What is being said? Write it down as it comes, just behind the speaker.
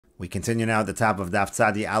We continue now at the top of Daf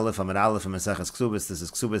Tzadi Aleph Amid Aleph and Mesechet Kesuvos. This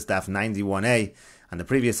is Kesuvos Daf 91a. On the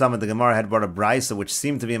previous summit, the Gemara had brought a brisa which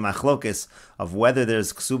seemed to be a machlokes of whether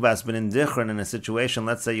there's Kesubas ben Indichron in a situation.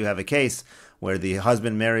 Let's say you have a case where the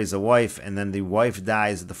husband marries a wife and then the wife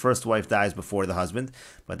dies, the first wife dies before the husband,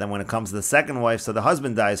 but then when it comes to the second wife, so the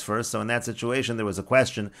husband dies first. So in that situation, there was a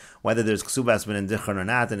question whether there's Kesubas ben Indichron or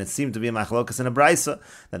not, and it seemed to be a machlokes in a brisa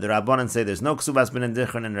that the Rabbanan say there's no Kesubas ben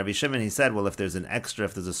Indichron, and Rabbi Shimon, he said, well, if there's an extra,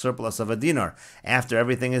 if there's a surplus of a dinar after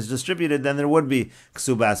everything is distributed, then there would be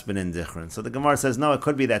Kesubas ben Indichron. So the Gemara says, no, it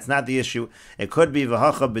could be that's not the issue. It could be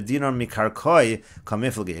v'hacha b'dinar mikarkoi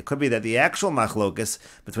kamiflgi. It could be that the actual machlokes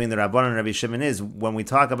between the Rabbanan and Rabbi Shimon is when we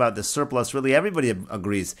talk about the surplus. Really, everybody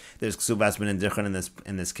agrees there's Kesubas ben Indichron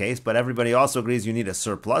in this case, but everybody also agrees you need a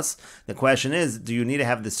surplus. The question is, do you need to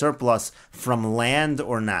have the surplus from land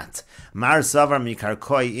or not? Mar savar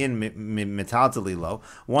mikarkoi in metaltali lo.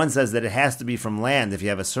 One says that it has to be from land. If you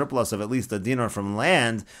have a surplus of at least a dinar from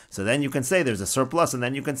land, so then you can say there's a surplus, and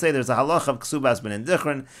then you can say there's a halach of Kesubas ben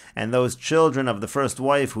Indichron. And those children of the first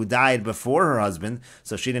wife who died before her husband,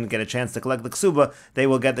 so she didn't get a chance to collect the ksuba, they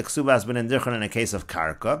will get the Kesubas ben Indichron in a case of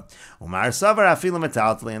karka. Umar savar afilu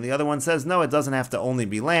metaltali, and the other one says no, it doesn't have to only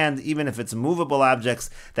be land. Even if it's movable objects,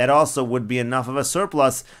 that also would be enough of a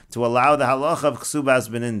surplus to allow the halacha of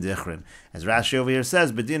Kesubas ben Indichron. As Rashi over here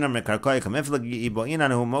says, b'dinar mikarkoi kamiflagi iboinan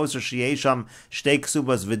hu moser shiesham shtei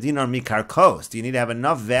ksubas v'dinar mikarkos. Do you need to have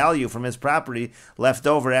enough value from his property left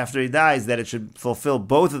over after he dies that it should fulfill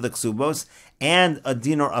both of the ksubos and a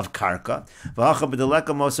dinar of karka? But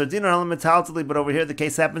over here the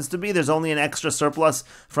case happens to be there's only an extra surplus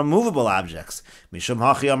from movable objects. Mishum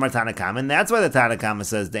hachi amar Tanakama, and that's why the Tanakama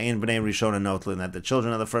says de'ein b'nei rishona notlin, that the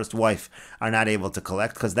children of the first wife are not able to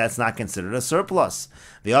collect because that's not considered a surplus.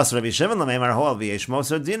 The Rabbi Shimon l'meimar hoel v'yesh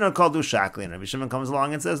moser dinar called ushakli, and Rabbi Shimon comes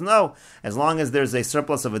along and says no, as long as there's a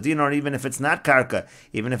surplus of a dinar, even if it's not karka,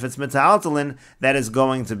 even if it's metaltalin, that is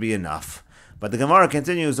going to be enough. But the Gemara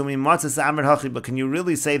continues, but can you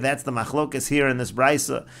really say that's the machlokes here in this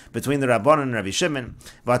brisa between the Rabbanan and Rabbi Shimon?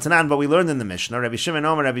 But we learned in the Mishnah, Rabbi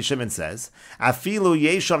Shimon says, afilu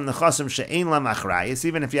yesham nechasim she'ein lam achrayis,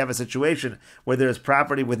 even if you have a situation where there is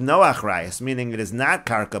property with no achrayis, meaning it is not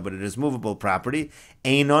karka, but it is movable property,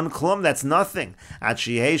 einon klum, that's nothing. At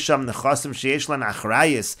sheyesham nechasim sheyesh lan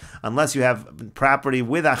achrayis, unless you have property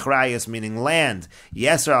with achrayis, meaning land,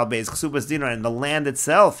 yeser al beis ksubas dinar, and the land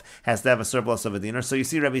itself has to have a surplus of a dinar. So you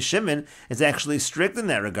see, Rabbi Shimon is actually strict in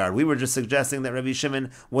that regard. We were just suggesting that Rabbi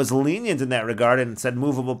Shimon was lenient in that regard and said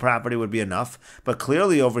movable property would be enough. But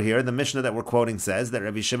clearly over here, the Mishnah that we're quoting says that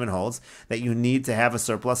Rabbi Shimon holds that you need to have a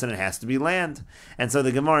surplus and it has to be land. And so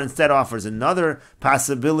the Gemara instead offers another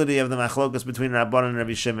possibility of the machlokas between Rabbanan and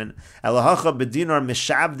Rabbi Shimon. Elahacha b'dinar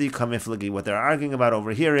mishabdi kamiflagi. What they're arguing about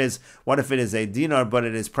over here is, what if it is a dinar, but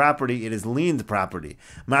it is property, it is leaned property?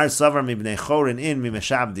 Mar savar mibnei chorin in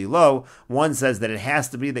mishabdi lo. One says that it has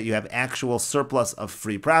to be that you have actual surplus of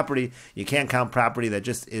free property. You can't count property that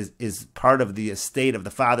just is part of the estate of the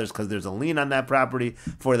fathers because there's a lien on that property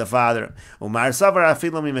for the father. Umar savar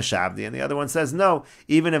afilu mishabdi, and the other one says no,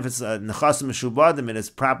 even if it's a nechasim mishubadim, it is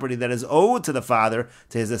property that is owed to the father,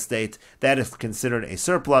 to his estate, that is considered a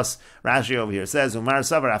surplus. Rashi over here says Umar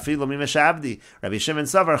savar afilu mishabdi. Rabbi Shimon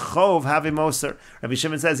savar chov havi moser. Rabbi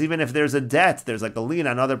Shimon says even if there's a debt, there's like a lien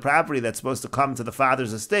on other property that's supposed to come to the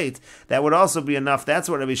father's estate, that would also be enough. That's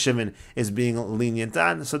what Rabbi Shimon is being lenient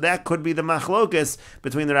on. So that could be the machlokes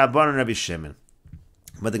between the Rabban and Rabbi Shimon.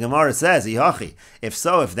 But the Gemara says, if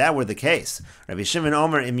so, if that were the case, Rabbi Shimon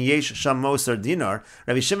Omer im yesh sham moser dinar,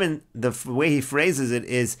 Rabbi Shimon, the way he phrases it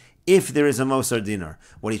is, if there is a moser dinar.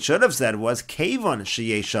 What he should have said was kevon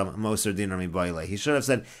sheyesham moser dinar miboile. He should have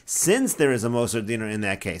said, since there is a moser dinar in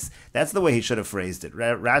that case. That's the way he should have phrased it.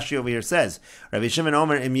 Rashi over here says, Rabbi Shimon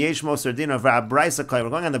Omer im yesh moser dinar v'abraisa koi.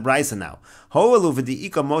 We're going on the brisa now. Ho'elu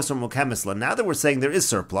v'di'ika moser mukemesla. Now that we're saying there is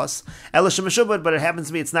surplus, elisha meshubad, but it happens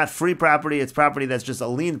to be it's not free property. It's property that's just a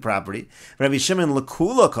lien property. Rabbi Shimon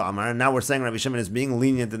lekula kamar. And now we're saying Rabbi Shimon is being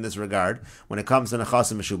lenient in this regard when it comes to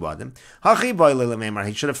nechasim meshubadim. Hachi boile lememar.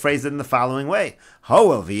 He should have phrased it in the following way: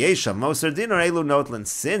 Hoel v'yesha moser dinar elu notlin.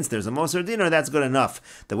 Since there's a moser dinar, that's good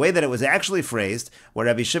enough. The way that it was actually phrased, where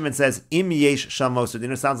Rabbi Shimon says im yesh sham moser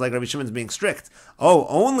dinar, sounds like Rabbi Shimon's being strict. Oh,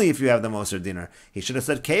 only if you have the moser dinar. He should have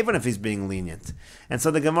said kevan if he's being lenient. And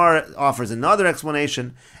so the Gemara offers another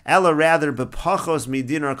explanation. Ella rather bepachos mi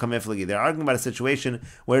dinar kamiflagi. They're arguing about a situation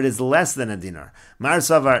where it is less than a dinar. Mar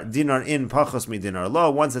savar dinar in pachos mi dinar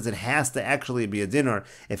lo. One says it has to actually be a dinar.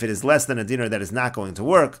 If it is less than a dinar, that is not going to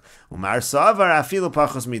work. Umar savar afilu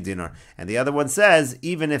pachos mi dinar. And the other one says,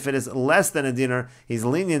 even if it is less than a dinar, he's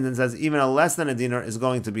lenient and says even a less than a dinar is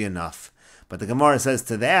going to be enough. But the Gemara says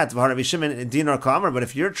to that, Rabbi Shimon dinar kamer. But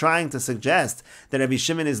if you're trying to suggest that Rabbi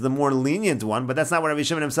Shimon is the more lenient one, but that's not what Rabbi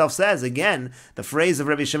Shimon himself says. Again, the phrase of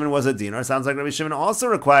Rabbi Shimon was a dinar. Sounds like Rabbi Shimon also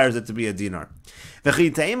requires it to be a dinar. Now, if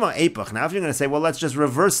you're going to say, well, let's just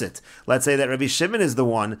reverse it. Let's say that Rabbi Shimon is the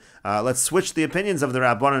one. Let's switch the opinions of the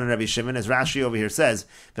Rabbanan and Rabbi Shimon, as Rashi over here says.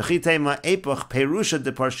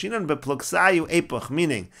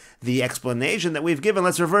 Meaning, the explanation that we've given,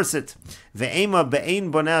 let's reverse it.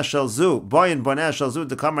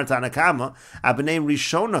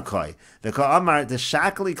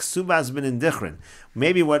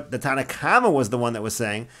 Maybe what the Tanakama was the one that was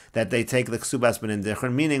saying that they take the Ksubas ben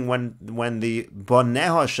Indichron, meaning when the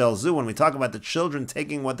Boneha Shelzu, when we talk about the children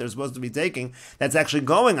taking what they're supposed to be taking, that's actually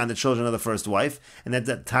going on the children of the first wife, and that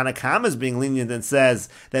the Tanakama is being lenient and says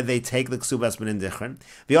that they take the Ksubas ben Indichron.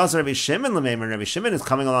 We also Rabbi Shimon Lemeimer, Rabbi Shimon is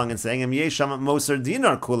coming along and saying, Moser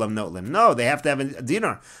dinar kulam notlim. No, they have to have a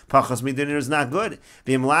dinar. Pachos midinar is not good.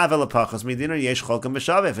 Pachos midinar yesh cholkim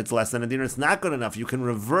b'shaveh. If it's less than a dinar, it's not good enough. You can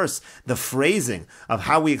reverse the phrasing of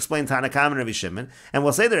how we explain Tanakam and Rabbi Shimon, and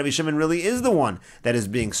we'll say that Rabbi Shimon really is the one that is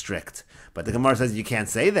being strict. But the Gemara says you can't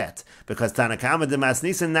say that, because Tanakama de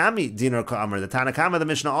Masnisan Nami dinar ka'amar. The Tanakama, the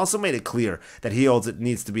Mishnah, also made it clear that he holds it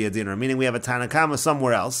needs to be a dinar, meaning we have a Tanakama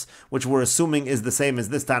somewhere else, which we're assuming is the same as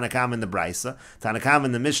this Tanakama in the Braisa. Tanakama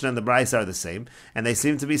and the Mishnah and the Braisa are the same, and they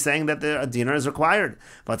seem to be saying that a dinar is required.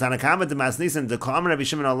 But Tanakama de Masnisan de ka'amar Rabbi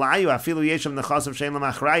Shimon alayu afilu yeshem nechasav shein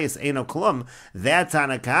lamachrayis eino klum. That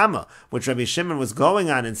Tanakama, which Rabbi Shimon was going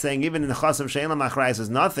on and saying even in the chasav shein lamachrayis is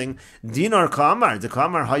nothing, dinar ka'amar, de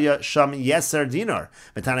ka'amar haya sham yeser dinar.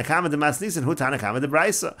 But Tanakama de Masnisan, who Tanakama de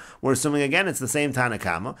Braisa. We're assuming again it's the same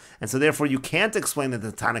Tanakama, and so therefore you can't explain that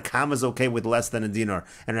the Tanakama is okay with less than a dinar,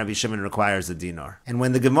 and Rabbi Shimon requires a dinar. And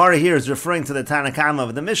when the Gemara here is referring to the Tanakama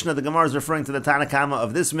of the Mishnah, the Gemara is referring to the Tanakama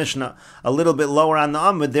of this Mishnah a little bit lower on the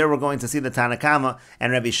Amud. There we're going to see the Tanakama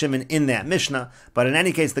and Rabbi Shimon in that Mishnah. But in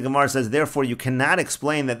any case, the Gemara says, therefore you cannot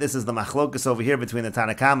explain that this is the machlokus over here between the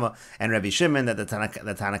Tanakama and Rabbi Shimon, that the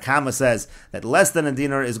Tanakama says that less than a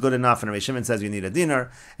dinar is good enough, and Rabbi Shimon says you need a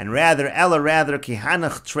dinar, and rather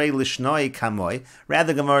kihanach trei lishnoi kamoi.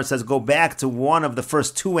 Rather, Gemara says go back to one of the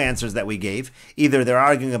first two answers that we gave. Either they're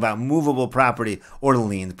arguing about movable property or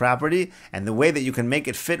leaned property, and the way that you can make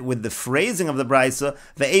it fit with the phrasing of the Braisa,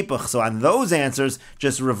 the epoch. So on those answers,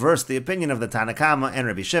 just reverse the opinion of the Tanakama and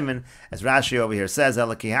Rabbi Shimon, as Rashi over here says,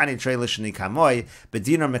 Ela kihani trei lishni kamoi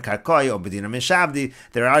bedinar mekarkoi or bedinar mishavdi.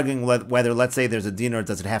 They're arguing whether, let's say, there's a dinar,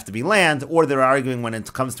 does it have to be land, or they're arguing when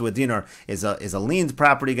it comes to a dinar, is a leaned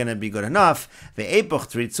property going to be good enough?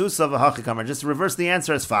 Just reverse the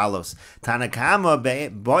answer as follows: Tanakama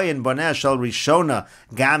boyin boneh shel rishona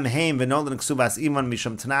gam heim v'nolen ksubas iman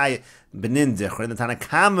mishum tanai benin dichrin. The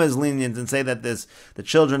Tanakama is lenient and say that the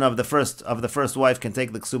children of the first wife can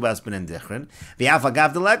take the ksubas benin dichrin.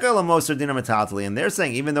 V'afagav deleka lamoser dinar metaltali, and they're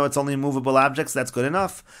saying even though it's only movable objects, that's good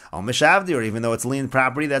enough. O mishavdi, or even though it's leaned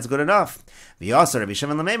property, that's good enough. V'yasar Rabbi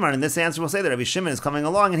Shimon l'meimar. In this answer, we'll say that Rabbi Shimon is coming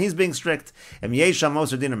along and he's being strict. Em yesha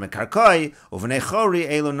moser dinar mekarkoi uvnei chori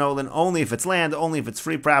elu nolen, only if it's land, only if it's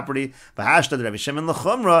free property. V'hashtad Rabbi Shimon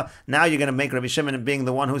l'chumra. Now you're going to make Rabbi Shimon being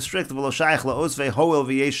the one who's strict. V'lo shaykh la'osvei hoel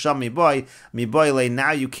v'yesh sham miboy.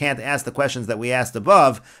 Now you can't ask the questions that we asked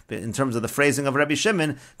above in terms of the phrasing of Rabbi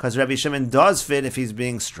Shimon, because Rabbi Shimon does fit if he's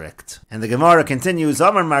being strict. And the Gemara continues,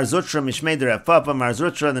 Amar Mar Zutra Mishmei de Rav Papa. Mar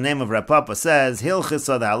Zutra, the name of Rav Papa, says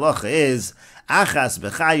Hilchisa, the halacha is achas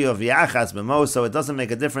b'chayu v'achas b'mo. So it doesn't make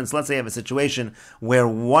a difference. Let's say you have a situation where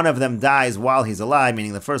one of them dies while he's alive,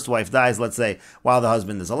 meaning the first wife dies, let's say, while the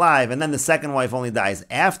husband is alive, and then the second wife only dies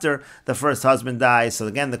after the first husband dies. So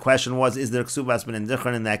again, the question was, is there ksubas ben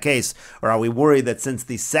indichron in that case? Or are we worried that since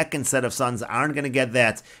the second set of sons aren't going to get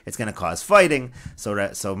that, it's going to cause fighting? So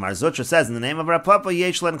Mar Zutra says, in the name of Rav Papa,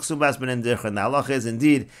 yeshlen ksubas ben indichron. The halacha is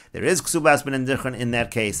indeed, there is ksubas ben indichron in that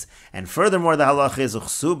case. And furthermore, the halacha is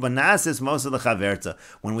uchsub banasis most of the chaverta.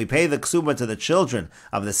 When we pay the ksuba to the children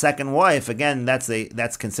of the second wife, again,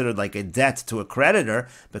 that's considered like a debt to a creditor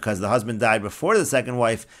because the husband died before the second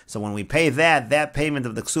wife. So when we pay that payment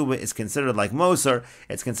of the ksuba is considered like moser.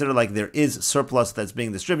 It's considered like there is surplus that's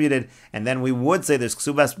being distributed, and then we would say there's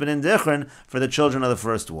ksubas ben indichron for the children of the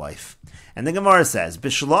first wife. And the Gemara says,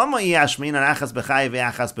 Bishlama yashmin achas b'chayi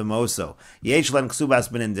v'achas b'moso yeshlen ksubas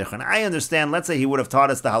ben indichron. I understand. Let's say he would have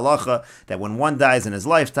taught us the halacha that when one dies in his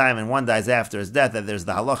lifetime and one dies after his death, that there's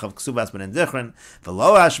the halacha of ksubas ben indichron.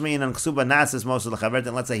 V'lo ashmin and ksuba nasis most of the chavert.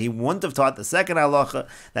 And let's say he wouldn't have taught the second halacha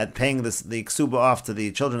that paying the ksuba off to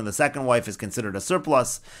the children of the second wife is considered a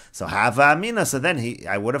surplus. So hava amina. So then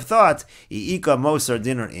I would have thought iika moser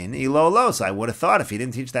dinner in ilo lo. So I would have thought if he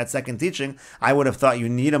didn't teach that second teaching, I would have thought you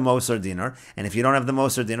need a moser dinner. dinar, and if you don't have the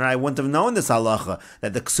moser dinar, I wouldn't have known this halacha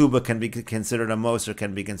that the ksuba can be considered a moser,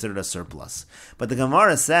 can be considered a surplus. But the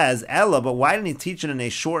Gemara says, Ella, but why didn't he teach it in a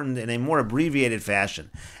shortened, in a more abbreviated fashion?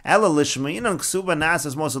 Ella lishma'inon ksuba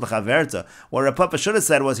nasas moser l'chaverta. What Rav Papa should have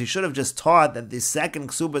said was he should have just taught that the second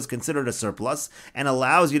ksuba is considered a surplus and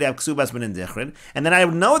allows you to have ksubas ben indichrin, and then I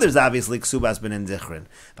would know there's obviously ksubas ben indichrin.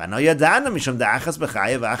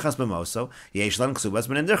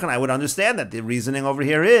 I would understand that the reasoning over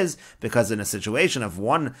here is because in a situation of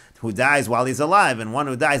one who dies while he's alive and one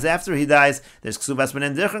who dies after he dies, there's ksubas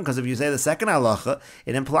ben indichrin, because if you say the second halacha,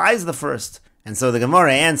 it implies the first. And so the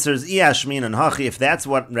Gemara answers, Iyashmin and Hachi, if that's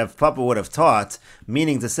what Rav Papa would have taught,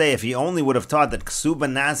 meaning to say, if he only would have taught that Ksuba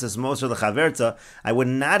Nasis Moser L'Chaverta, I would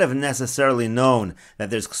not have necessarily known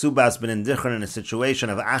that there's Ksubas Ben Indichron in a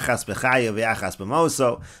situation of Achas B'Chayev Achas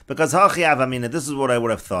B'Moso, because Hachi Avamina, this is what I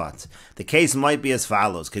would have thought. The case might be as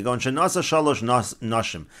follows. Kegon Shenosa Shalosh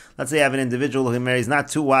Noshim. Let's say I have an individual who marries not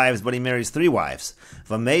 2 wives, but he marries 3 wives.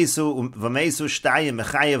 V'meisu Shtayim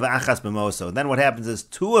B'Chayev Achas B'Moso. Then what happens is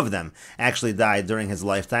 2 of them actually died during his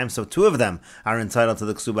lifetime, so 2 of them are entitled to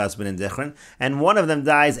the Ksubas Ben Indichron, and 1 of them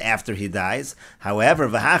dies after he dies. However,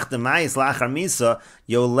 V'hach Demayis Lachar Misa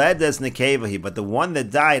Yoledes Nekevahi, but the one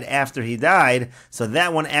that died after he died, so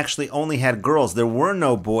that one actually only had girls. There were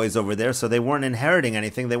no boys over there, so they weren't inheriting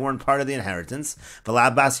anything. They weren't part of the inheritance.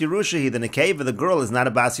 V'la Bas Yerushahi, the Nekeva, the girl, is not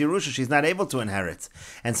a Bas Yerusha. She's not able to inherit.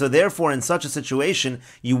 And so therefore, in such a situation,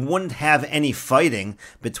 you wouldn't have any fighting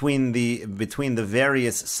between the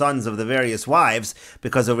various sons of the various wives,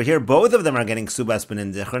 because over here, both of them are getting Ksubas Ben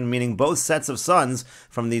Indichron, meaning both sets of sons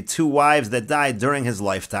from the 2 wives that died during his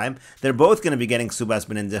lifetime. They're both going to be getting Ksubas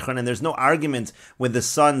Ben Indichron, and there's no argument with the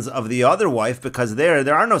sons of the other wife, because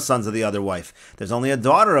there are no sons of the other wife. There's only a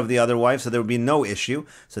daughter of the other wife, so there would be no issue.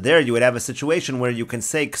 So there you would have a situation where you can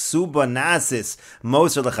say Ksuba Nasis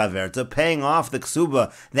Moser L'Chaverta, paying off the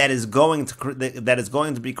Ksuba that is going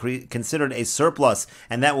to be considered a surplus,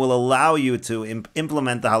 and that will allow you to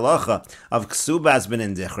implement the halacha of Ksubas Ben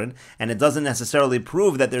Indichron, and it doesn't necessarily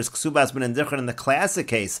prove that there's Ksubas Ben Indichron in the classic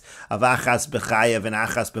case of Achas B'Chayev and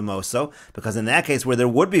Achas B'Moso, because in that case where there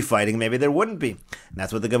would be fighting, maybe there wouldn't be. And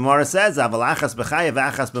that's what the Gemara says, Aval Achas B'Chayev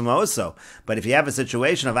Achas B'Moso. But if you have a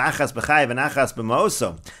situation of Achas B'Chayev and Achas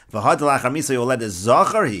B'Moso, V'had L'Achar Misa Yoled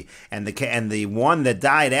Zachari, and the one that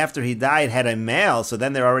died after he died had a male, so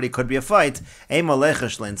then there already could be a fight,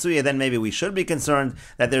 then maybe we should be concerned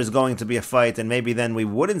that there's going to be a fight, and maybe then we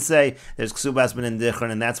wouldn't say there's Ksubas Ben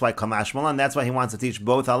Indichron, and that's why Kamash Malan, that's why he wants to teach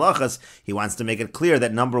both halachas. He wants to make it clear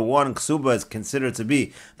that number 1, Ksuba is considered to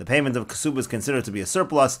be, the payment of Ksuba is considered to be a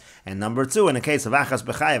surplus, and number 2, in the case of Achas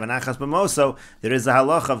B'Chayev and Achas B'Moso, there is a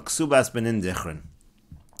halacha of Ksubas Ben Indichron.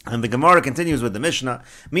 And the Gemara continues with the Mishnah.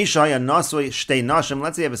 Mishaya Nasoi Shtei Nashim.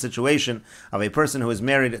 Let's say you have a situation of a person who is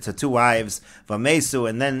married to 2 wives, Vamesu,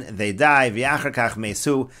 and then they die, V'achar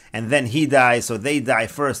Mesu, and then he dies, so they die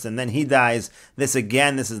first, and then he dies. This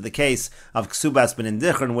is the case of Ksubas Ben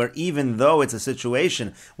Indichron, where even though it's a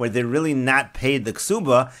situation where they're really not paid the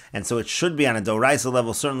Ksuba, and so it should be on a Doraisa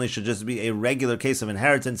level, certainly should just be a regular case of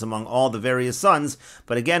inheritance among all the various sons,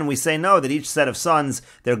 but again, we say no, that each set of sons,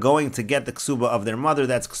 they're going to get the Ksuba of their mother.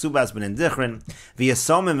 That's Ksubas Ben Indichron,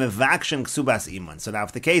 v'yasomim evakshin Ksubas iman. So now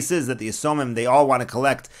if the case is that the yasomim, they all want to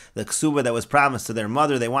collect the Ksuba that was promised to their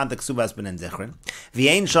mother, they want the Ksubas Ben Indichron,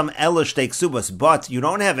 v'yein sham elosh te Ksubas, but you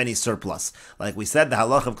don't have any surplus. Like we said, the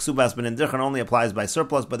halach of Ksubas Ben Indichron only applies by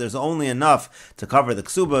surplus, but there's only enough to cover the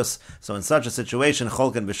Ksubas. So in such a situation,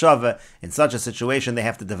 cholken b'shava, in such a situation they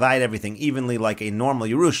have to divide everything evenly like a normal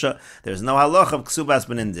Yerusha. There's no halach of Ksubas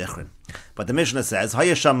Ben Indichron. But the Mishnah says,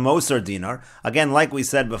 Hayasham Moser Dinar. Again, like we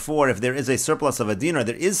said before, if there is a surplus of a dinar,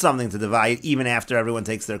 there is something to divide even after everyone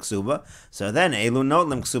takes their ksuba. So then, Elu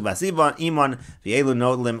Notlim Ksubas Iman, V'elu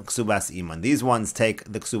Notlim Ksubas Iman. These ones take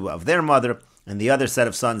the ksuba of their mother, and the other set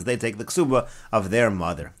of sons, they take the ksuba of their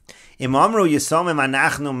mother. Imamru Yisomim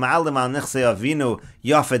Anachnu Malim Al Nichse Avinu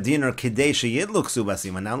Yafa Dinar Kidei Sheyidlu Ksubas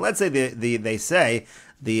Iman. Now let's say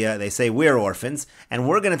they say we're orphans, and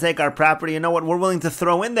we're going to take our property. You know what? We're willing to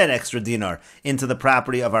throw in that extra dinar into the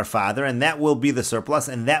property of our father, and that will be the surplus,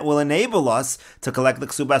 and that will enable us to collect the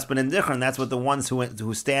Ksubas Ben Indichron. That's what the ones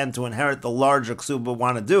who stand to inherit the larger Ksuba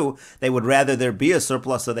want to do. They would rather there be a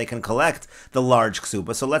surplus so they can collect the large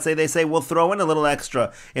Ksuba. So let's say they say, we'll throw in a little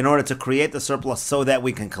extra in order to create the surplus so that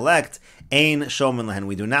we can collect. Ein Shomin Lehen.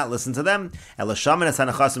 We do not listen to them.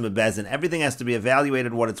 Everything has to be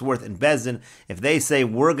evaluated what it's worth in Bezdin. If they say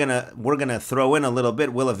we're gonna throw in a little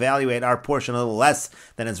bit, we'll evaluate our portion a little less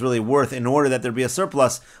than it's really worth in order that there be a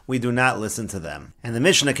surplus, we do not listen to them. And the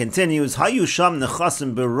Mishnah continues, Hayusham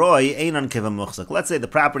nechasim beroi einon kivamuchzak. Let's say the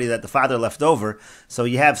property that the father left over, so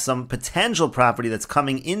you have some potential property that's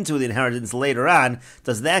coming into the inheritance later on.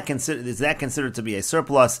 Is that considered to be a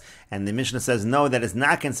surplus? And the Mishnah says no, that is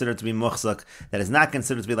not considered to be muchzak. That is not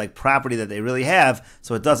considered to be like property that they really have,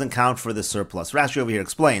 so it doesn't count for the surplus. Rashi over here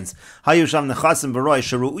explains, Hayusham nechasim beroi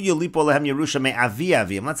sheru'uyu lipo lehem yerusha me'avi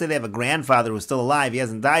avim. Let's say they have a grandfather who's still alive, he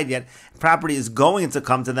hasn't died yet, property is going to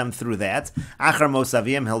come to them through that. Achar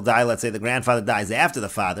mosavim, he'll die, let's say the grandfather dies after the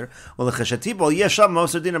father. Once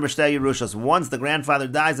the grandfather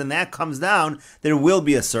dies and that comes down, there will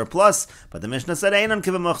be a surplus. But the Mishnah said, that's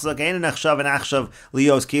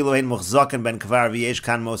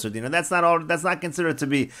not considered to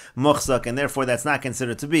be muchzak, and therefore that's not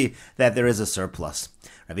considered to be that there is a surplus.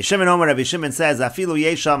 Rabbi Shimon says,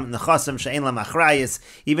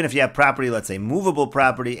 even if you have property, let's say movable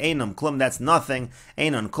property, einam klum, that's nothing.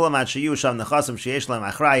 Einon klum ad sheyusham nechasim sheyesh lam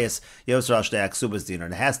achrayis yosar al shtei ksubas dinar.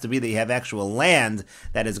 It has to be that you have actual land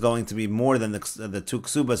that is going to be more than the 2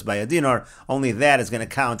 ksubas by a dinar. Only that is going to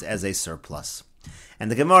count as a surplus. And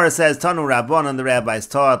the Gemara says, Tanu Rabbanan, the rabbis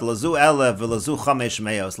taught, Lazu Elev v'Lazu Chamesh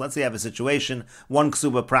Meos. Let's say you have a situation, one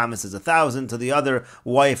ksuba promises 1,000, to the other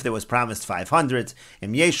wife there was promised 500.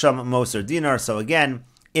 Im Yesham Moser Dinar. So again,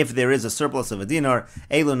 if there is a surplus of a dinar,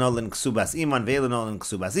 Elu Nolin Ksubas Iman, Ve'elu Nolin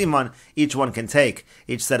Ksubas Iman, each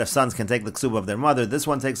set of sons can take the ksuba of their mother. This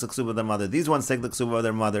one takes the ksuba of their mother. These ones take the ksuba of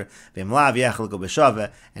their mother. V'imlav Yechelko B'Shaveh.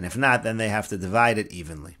 And if not, then they have to divide it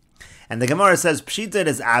evenly. And the Gemara says, Pshita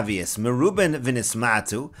is obvious. Meruben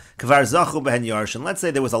v'nismatu, kvar zachu behen yarshin. Let's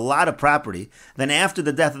say there was a lot of property. Then after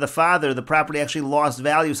the death of the father, the property actually lost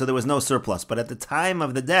value, so there was no surplus. But at the time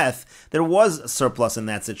of the death, there was a surplus in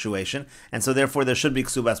that situation, and so therefore there should be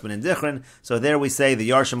ksubas ben indichrin. So there we say the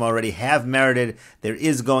yarshim already have merited. There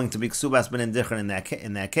is going to be ksubas ben indichrin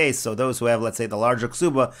in that case. So those who have, let's say, the larger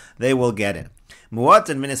ksuba, they will get it. Muat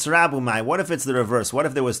and minisrabu mai. What if it's the reverse? What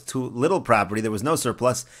if there was too little property, there was no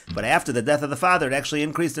surplus, but after the death of the father, it actually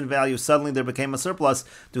increased in value, suddenly there became a surplus?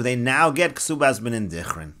 Do they now get ksubas ben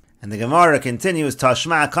indichrin? And the Gemara continues,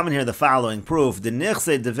 Tashma, come and hear the following proof. The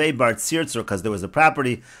Nichse Devei Bar Tzirtzur, because there was a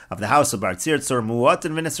property of the house of Bar Tzirtzur, Muat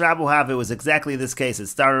and Vinisrabu Hav, it was exactly this case. It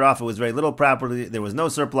started off, it was very little property, there was no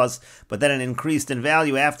surplus, but then it increased in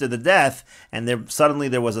value after the death, and suddenly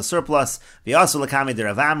there was a surplus. V'yasu Lakami de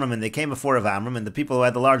Rav Amram, and they came before Rav Amram, and the people who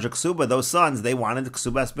had the larger ksuba, those sons, they wanted the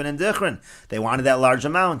ksubas ben indichrin. They wanted that large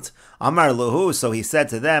amount. Amar Luhu, so he said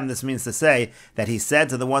to them, this means to say that he said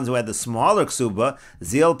to the ones who had the smaller ksuba,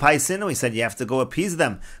 Zil Paisinu, he said, you have to go appease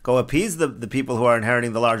them. Go appease the people who are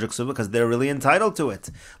inheriting the larger ksuba because they're really entitled to it.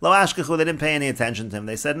 Lo Ashkechu, they didn't pay any attention to him.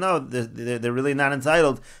 They said, no, they're really not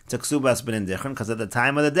entitled to ksubas ben indichrin because at the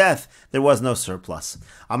time of the death, there was no surplus.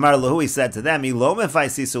 Amar Luhu, he said to them, Ilom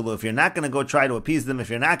Efaisisulu, if you're not going to go try to appease them, if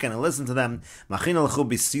you're not going to listen to them, Machin Alchu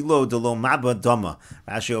Bisilo Delo Maba Doma.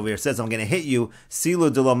 Rashi over here says, I'm going to hit you,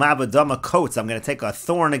 Silu Delo Maba Dama coats. I'm going to take a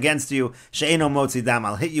thorn against you. She'eno motzi dam.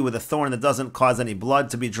 I'll hit you with a thorn that doesn't cause any blood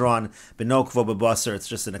to be drawn. Benokvo bebasser. It's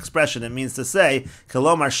just an expression. It means to say,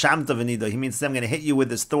 Kilomar shamta v'nido. He means to say, I'm going to hit you with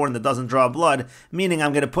this thorn that doesn't draw blood, meaning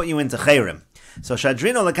I'm going to put you into chayrim. So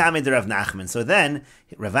Shadrino Lakami de Rav Nachman. So then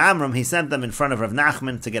Rav Amram, he sent them in front of Rav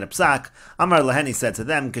Nachman to get a psak. Amar Lahen, he said to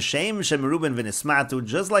them, Kashem Shemeruben v'nismatu,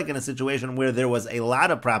 just like in a situation where there was a lot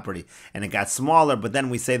of property and it got smaller, but then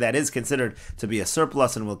we say that is considered to be a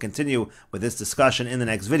surplus, and we'll continue with this discussion in the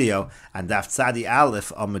next video on Daf Tzadi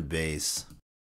Aleph Amud Beis.